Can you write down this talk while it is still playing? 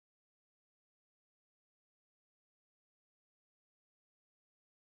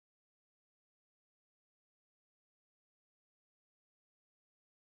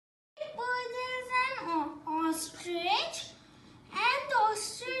an ostrich, and the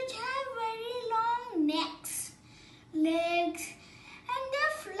ostrich have very long necks, legs, and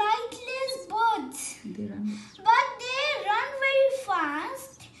they're flightless birds. They run. But they run very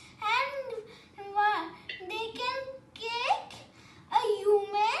fast, and they can kick a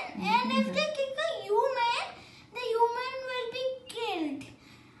human, and if they kick a human, the human will be killed.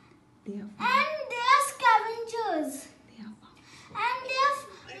 And they are scavengers. And they are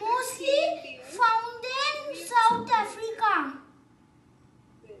mostly found in South Africa.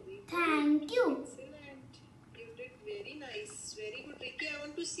 Thank you. Excellent. You did very nice. Very good. Ricky, I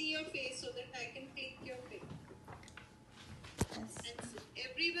want to see your face so that I can take your face. And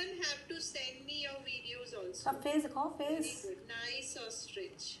everyone have to send me your videos also. Face, call Very face. good. Nice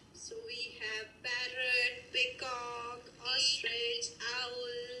ostrich. So we have parrot, peacock, ostrich,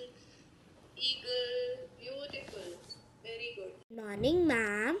 owl, eagle. Beautiful. Very good. Morning,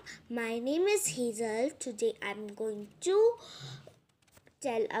 ma'am. My name is Hazel. Today I'm going to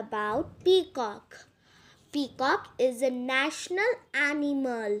tell about peacock. Peacock is a national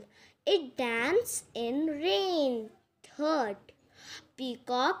animal. It dances in rain. Third,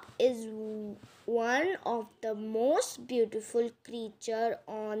 peacock is one of the most beautiful creatures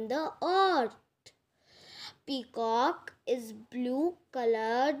on the earth. Peacock is blue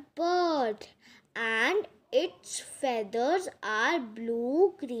colored bird and its feathers are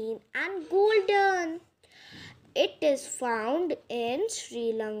blue, green and golden. It is found in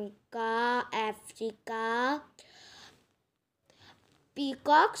Sri Lanka, Africa.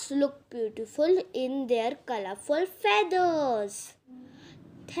 Peacocks look beautiful in their colorful feathers.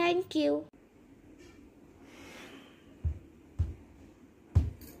 Thank you.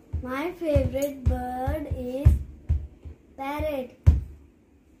 My favorite bird is parrot.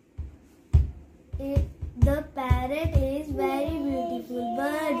 The parrot is very beautiful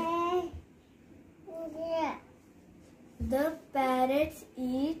bird. The parrots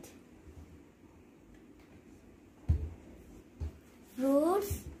eat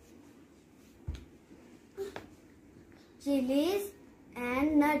fruits, chilies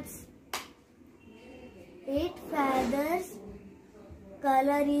and nuts. Its feathers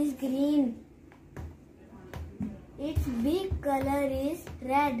color is green. Its beak color is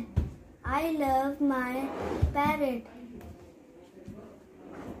red. I love my parrot.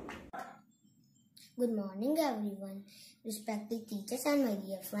 Good morning everyone. Respected teachers and my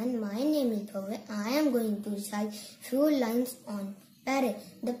dear friend, my name is Bhavya. I am going to recite few lines on parrot.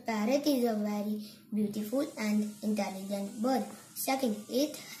 The parrot is a very beautiful and intelligent bird. Second,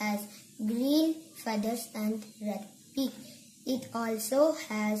 it has green feathers and red beak. It also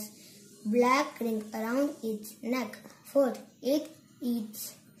has black ring around its neck. Fourth, it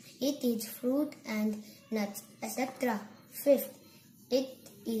eats fruit and nuts, etc. Fifth, it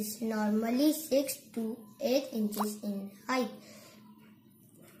is normally 6 to 8 inches in height.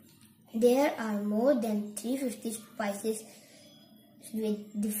 There are more than 350 species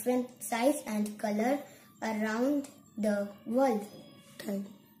with different size and color around the world.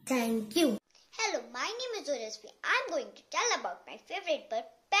 Thank you. Hello, my name is Urasvi. I'm going to tell about my favorite bird,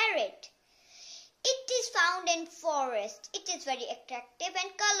 parrot. It is found in forest. It is very attractive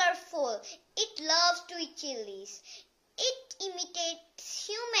and colorful. It loves to eat chilies. It imitates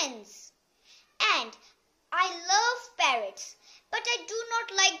humans. And I love parrots, but I do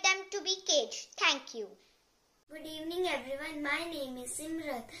not like them to be caged. Thank you. Good evening everyone. My name is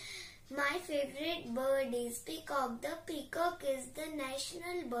Simrat. My favorite bird is peacock. The peacock is the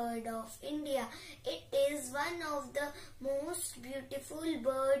national bird of India. It is one of the most beautiful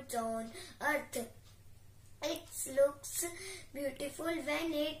birds on earth. It looks beautiful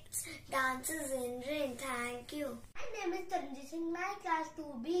when it dances in rain. Thank you. My name is Taranjit Singh. My class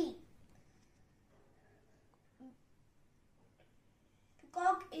 2B.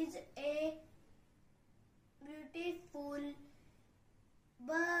 Peacock is a beautiful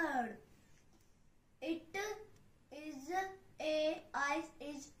bird. It is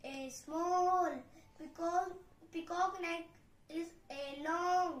a small. Peacock neck is a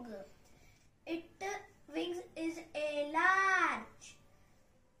long. Its wings is a large.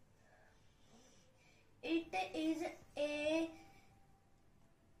 It is a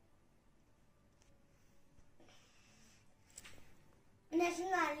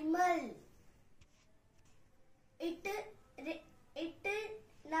national animal. It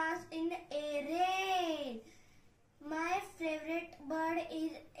lands in a rain. My favorite bird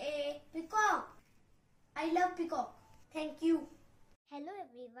is a peacock. I love peacock. Thank you. Hello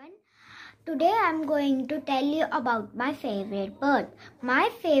everyone. everyone. Today I'm going to tell you about my favorite bird. My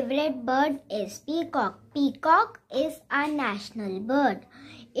favorite bird is peacock. Peacock is our national bird.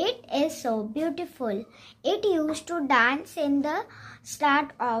 It is so beautiful. It used to dance in the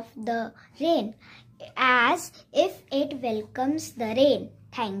start of the rain as if it welcomes the rain.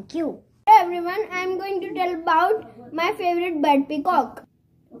 Thank you. Hello everyone, I am going to tell about my favorite bird, peacock.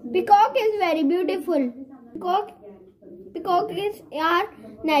 Peacock is very beautiful. Peacock is our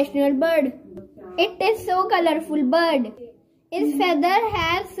national bird. It is so colorful bird. Its feather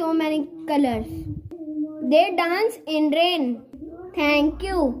has so many colors. They dance in rain. Thank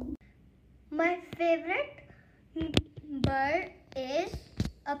you. My favorite bird is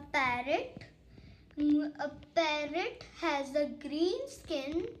a parrot. A parrot has a green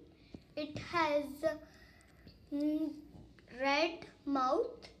skin. It has a red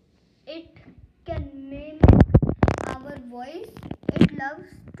mouth. It can mimic our voice. It loves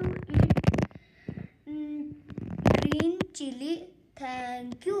to eat green chili.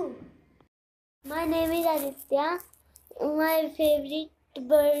 Thank you. My name is Aditya. My favorite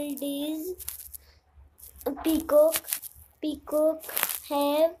bird is peacock. Peacock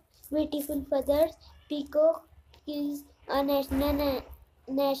have beautiful feathers. Peacock is a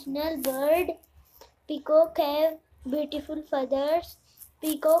national bird. Peacock have beautiful feathers.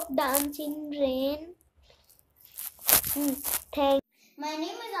 Peacock dance in rain. Thanks. My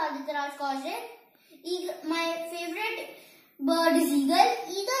name is Aditya Raj Kaushik. My favorite bird is eagle.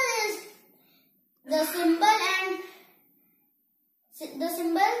 Eagle is the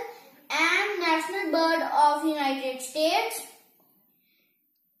symbol and national bird of United States.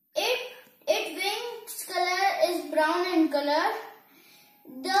 Its wings color is brown in color.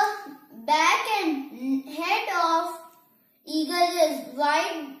 The back and head of eagle is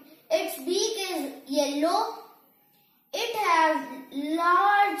white. Its beak is yellow. It has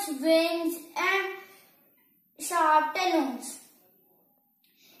large wings and sharp talons.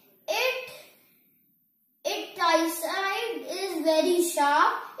 Its eyesight is very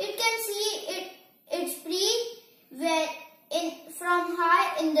sharp. It can see its prey from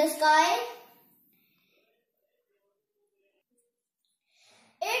high in the sky.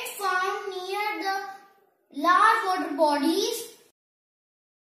 It found near the large water bodies.